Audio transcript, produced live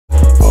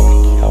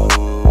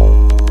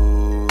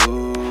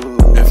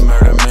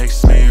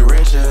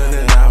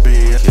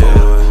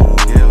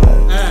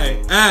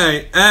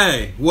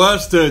Hey,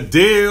 what's the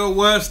deal?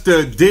 What's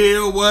the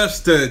deal? What's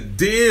the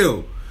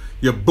deal?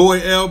 Your boy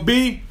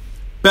LB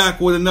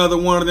back with another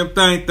one of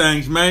them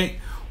things, mate.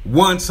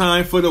 One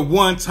time for the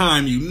one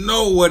time. You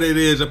know what it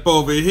is up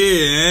over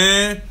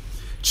here, eh?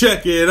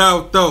 Check it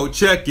out, though.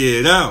 Check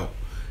it out.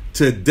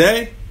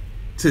 Today,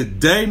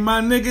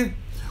 my nigga,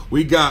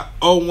 we got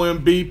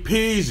OMB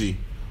Peezy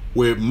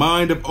with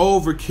Mind of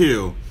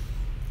Overkill.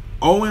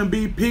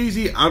 OMB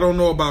Peezy, I don't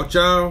know about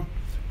y'all,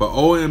 but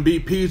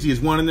OMB Peezy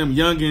is one of them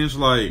youngins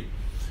like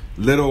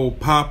Little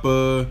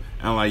Papa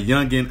and like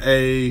Youngin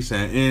Ace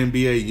and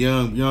NBA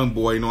young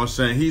boy, you know what I'm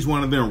saying? He's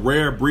one of them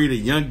rare breed of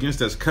youngins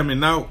that's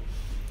coming out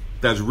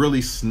that's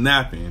really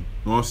snapping, you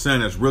know what I'm saying?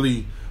 That's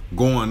really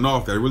going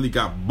off, that really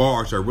got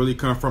bars, that really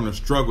come from the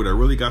struggle, that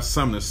really got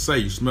something to say.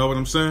 You smell what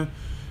I'm saying?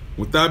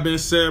 With that being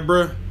said,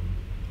 bruh,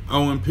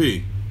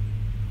 OMB,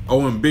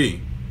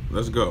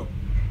 let's go.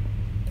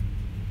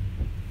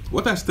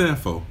 What that stand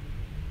for?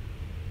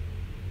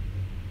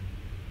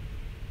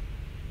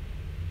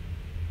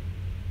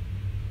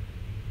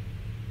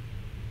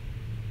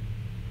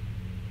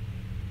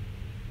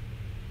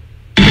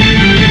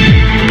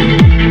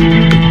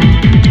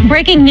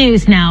 Breaking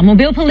news now.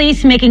 Mobile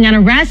police making an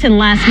arrest in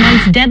last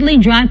month's deadly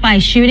drive-by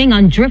shooting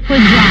on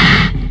Driftwood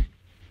Drive.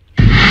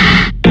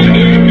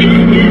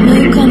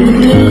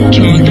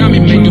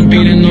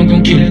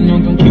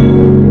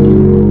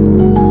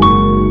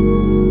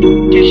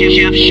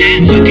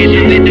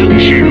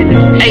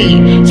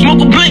 Hey,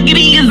 smoke a blunt, get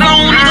in your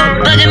zone,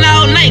 nigga. Thugging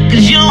all night,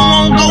 cause you don't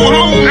wanna go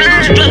home,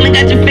 nigga. Struggling,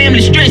 got your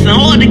family stressing,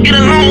 hard to get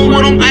along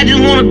with them. I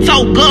just wanna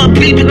talk, God,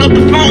 please pick up the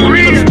phone,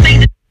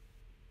 nigga.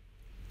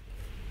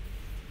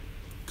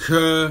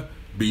 Could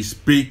be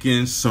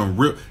speaking some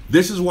real.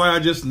 This is why I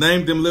just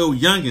named them little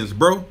youngins,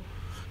 bro.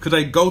 Cause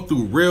they go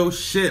through real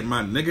shit,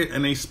 my nigga,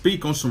 and they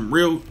speak on some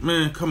real.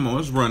 Man, come on,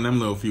 let's run them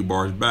little few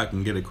bars back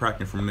and get it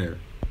cracking from there.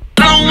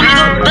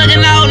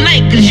 Thugging all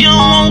night, cause you don't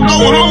wanna go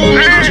home,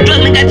 nigga.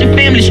 Struggling, got your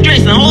family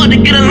stressing, hard to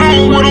get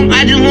along with them.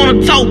 I just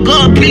wanna talk,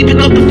 God, please pick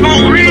up the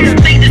phone, nigga.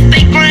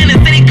 Stay crying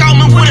and say they call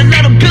me with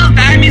another pill.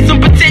 I need some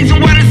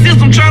protection while the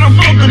system tryna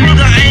fuck a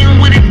nigga. I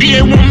ain't with it,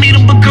 they want me to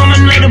become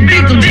another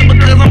victim. Just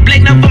because I'm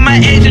black now for my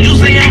age and you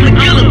say I'm the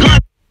killer. God.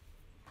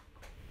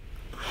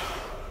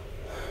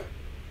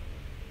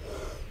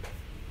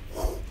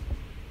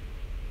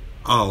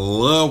 I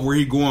love where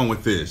he going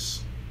with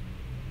this.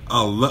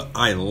 I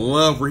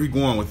love where he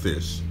going with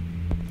this.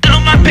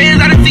 On my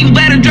pants, I done seen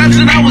better drugs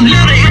since I was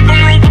little. If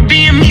I'm wrong for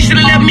being me,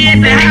 should've left me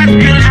at the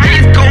hospital.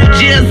 Streets cold,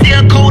 jail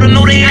cell cold, I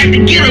know they had to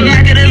get her.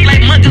 Look at us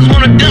like monkeys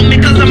wanna dump me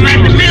cause I'm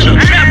out the middle.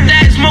 Trap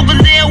that smokers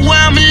everywhere,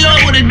 I'm in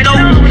love with it though.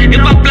 If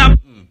I flop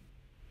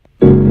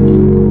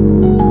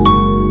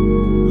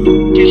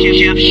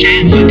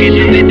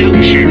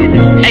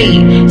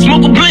hey,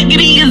 smoke a blunt, get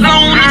in your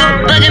zone,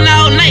 nigga. Thugging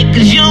all night,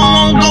 cause you don't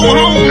wanna go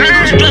home,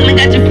 nigga. Struggling,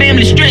 got your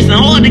family stressing,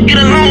 hard to get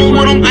along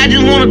with them. I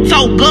just wanna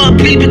talk, God,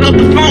 please pick up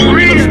the phone,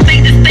 nigga.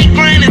 Stay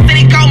crying and say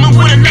they call me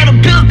with another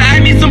pill. I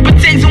need some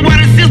protection while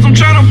the system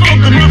tryna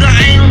fuck a nigga.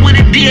 I ain't with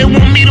it, they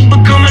want me to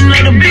become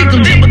another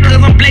victim. Just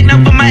because I'm black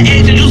now for my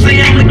age and you say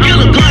I'm the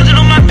killer. Guns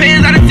on my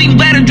pants, I done seen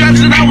better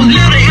drugs since I was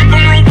little. If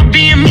I'm wrong for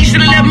being me,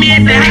 should've left me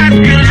at the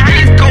hospital.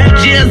 Streets cold,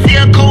 jail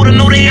cell cold, I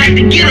know they had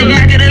to get her.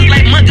 Look at us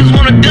like monkeys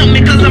wanna dump me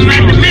cause I'm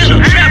out the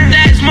middle. Trap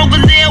that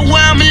smokers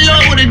everywhere, I'm in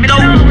love with it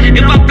though.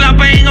 If I flop,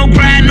 I ain't gon'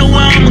 cry, I know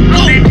where I'ma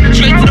go.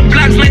 Straight to the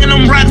block, slinging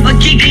them rocks, like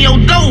kicking your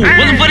door.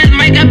 Wasn't for this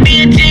mic, I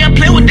be in jail,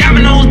 play with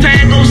dominoes,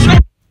 time go slow.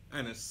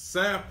 And the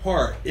sad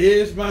part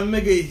is, my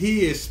nigga,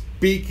 he is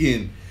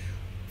speaking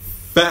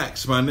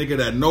facts, my nigga,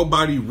 that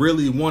nobody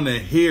really wanna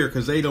hear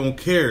cause they don't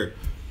care.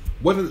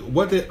 What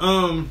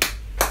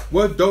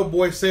Dope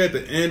Boy said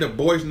at the end of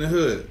Boys in the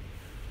Hood?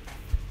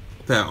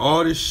 That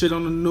all this shit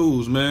on the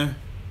news, man,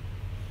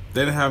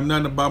 they didn't have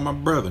nothing about my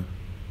brother.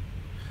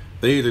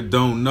 They either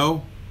don't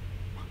know,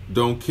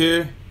 don't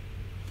care,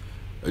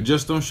 or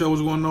just don't show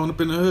what's going on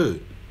up in the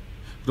hood.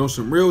 Doing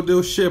some real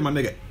deal shit, my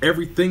nigga.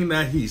 Everything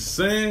that he's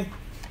saying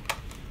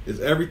is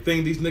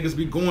everything these niggas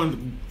be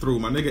going through,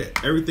 my nigga.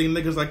 Everything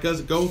niggas like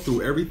us go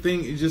through.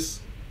 Everything is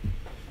just,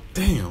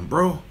 damn,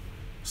 bro.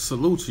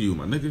 Salute to you,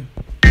 my nigga.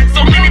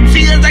 So many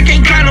tears, I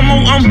can't cry no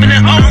more, I'm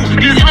feeling old.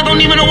 These niggas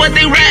don't even know what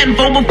they riding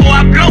for before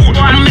I blow.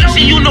 I'ma make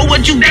sure you know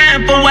what you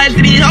dying for, why to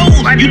these hoes.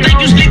 You think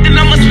you slick, then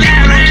I'ma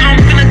slide on you,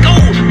 I'm finna go.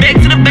 Back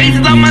to the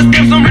bases, all my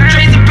steps, I'm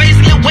retracing,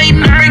 basically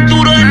waiting to break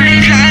through the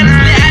nation.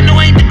 Honestly, I know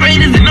I ain't the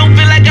greatest, and don't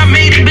feel like I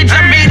made it, bitch,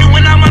 I made it.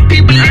 When all my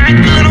people living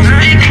good, I'm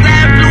straight, cause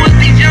I influence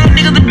these young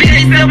niggas to be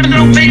themselves and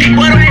don't fake it.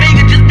 But I'm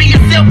faking, just be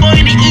yourself, or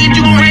in the end,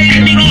 you gon' hate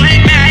it. Nigga,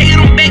 hate me, I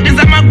hate them back, that's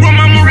how my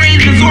grandmama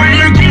raised me. So I'm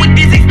lurking with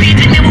this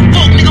extension, never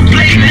fuck, nigga,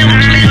 play me. Never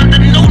play up the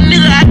no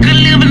nigga, I could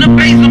live in the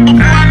basement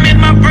before I met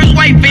my first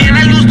white fan.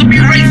 I used to be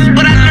racist,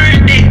 but I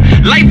learned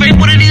that life ain't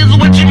what it is or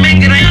what you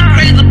make it. I ain't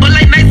crazy.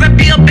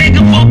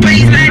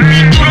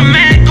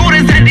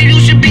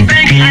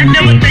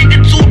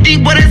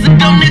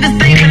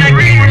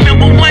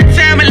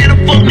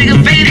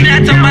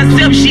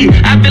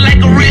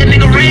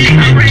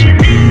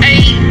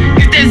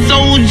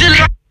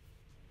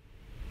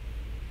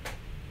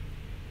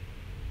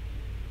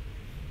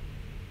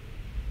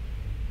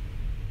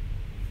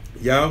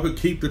 Y'all could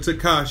keep the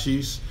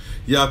Tekashis.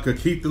 Y'all could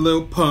keep the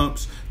little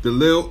pumps, the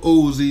little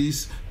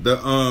Uzis, the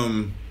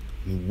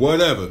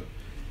whatever.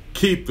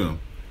 Keep them.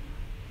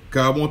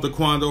 Cause I want the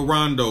Quando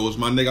Rondos,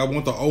 my nigga. I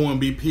want the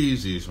OMB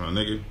Peezys, my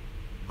nigga.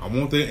 I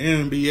want the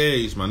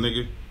NBAs, my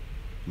nigga.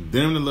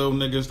 Them the little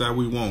niggas that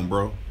we want,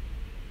 bro.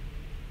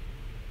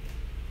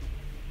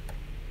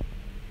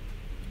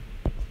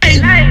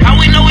 How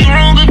we know we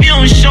wrong if you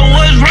don't show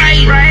us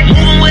right?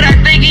 Moving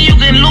without thinking, you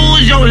can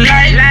lose your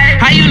life.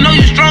 How you know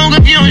you strong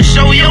if you don't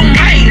show your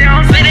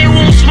might? Say they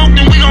won't smoke,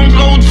 then we gon'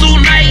 go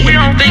tonight.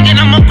 Thinking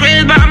I'm a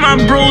crazy by my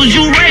bros,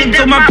 you right.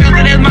 So my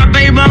pistol, that's my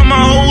baby, I'ma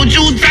hold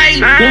you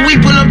tight. When we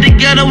pull up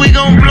together, we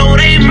gon' blow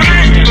they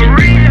mind.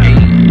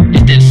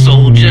 It's that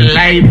soldier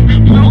life.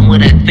 Moving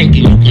without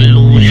thinking, you can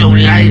lose your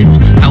life.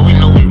 How we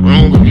know we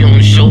wrong if you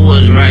don't show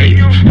us right?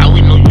 How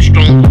we know you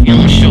strong if you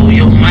don't show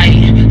your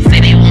might?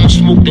 Say they won't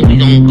smoke, then we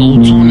gon' go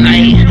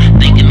tonight.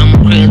 Thinking I'm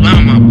crazy by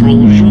my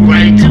bros, you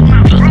right.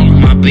 Cause you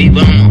my baby,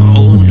 I'ma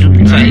hold you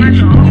tight.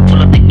 When we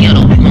pull up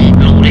together, we gon'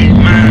 blow they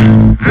mind.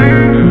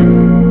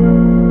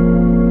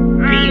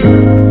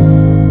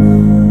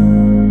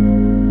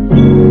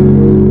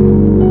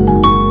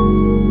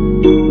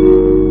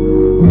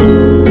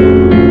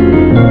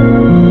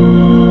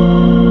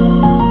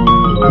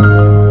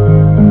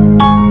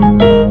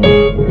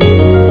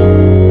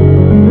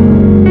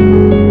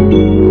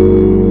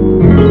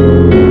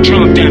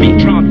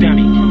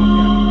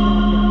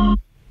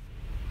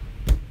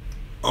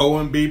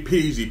 OMB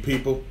Peezy,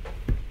 people.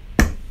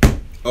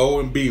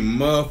 OMB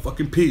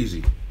motherfucking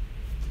Peezy.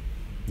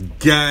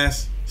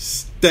 Gas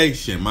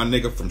station, my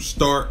nigga, from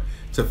start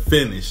to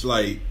finish.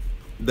 Like,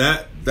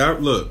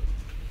 that look.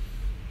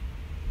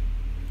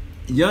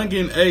 Young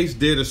and Ace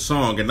did a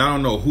song, and I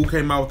don't know who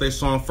came out with their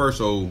song first,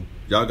 so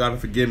y'all gotta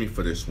forgive me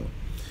for this one.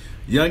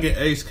 Young and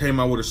Ace came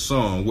out with a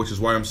song, which is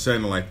why I'm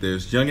saying it like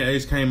this. Young and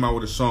Ace came out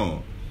with a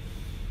song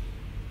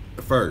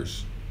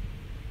first.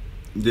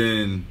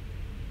 Then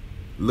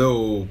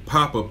Lil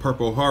Papa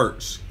Purple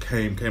Hearts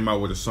came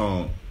out with a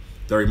song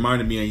that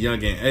reminded me of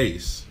Young and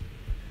Ace.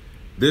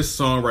 This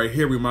song right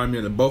here reminded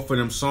me of both of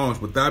them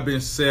songs. With that being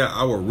said,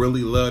 I would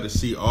really love to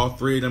see all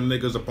three of them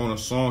niggas up on a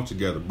song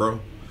together, bro.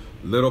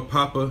 Lil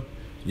Papa,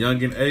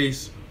 Young and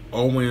Ace,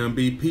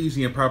 OMB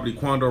Peezy, and probably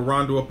Quando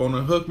Rondo up on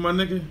the hook, my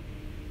nigga.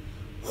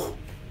 Whew.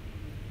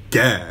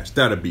 Gas,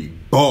 that'd be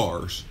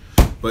bars.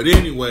 But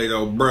anyway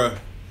though, bruh,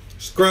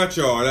 scratch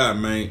all that,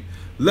 man.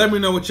 Let me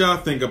know what y'all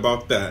think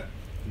about that.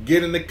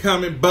 Get in the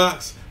comment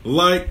box,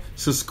 like,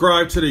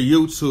 subscribe to the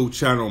YouTube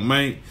channel,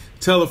 man.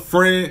 Tell a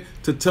friend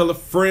to tell a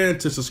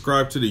friend to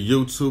subscribe to the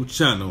YouTube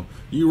channel.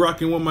 You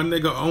rocking with my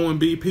nigga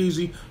OMB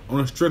Peezy on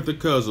the strength of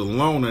cuz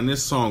alone and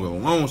this song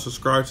alone.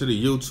 Subscribe to the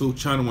YouTube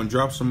channel and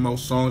drop some more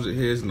songs of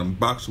his in the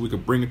box so we can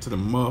bring it to the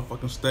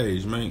motherfucking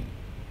stage, man.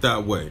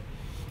 That way.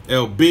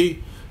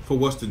 LB for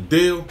What's the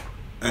Deal,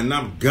 and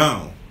I'm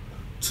gone.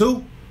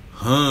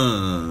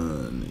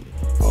 200.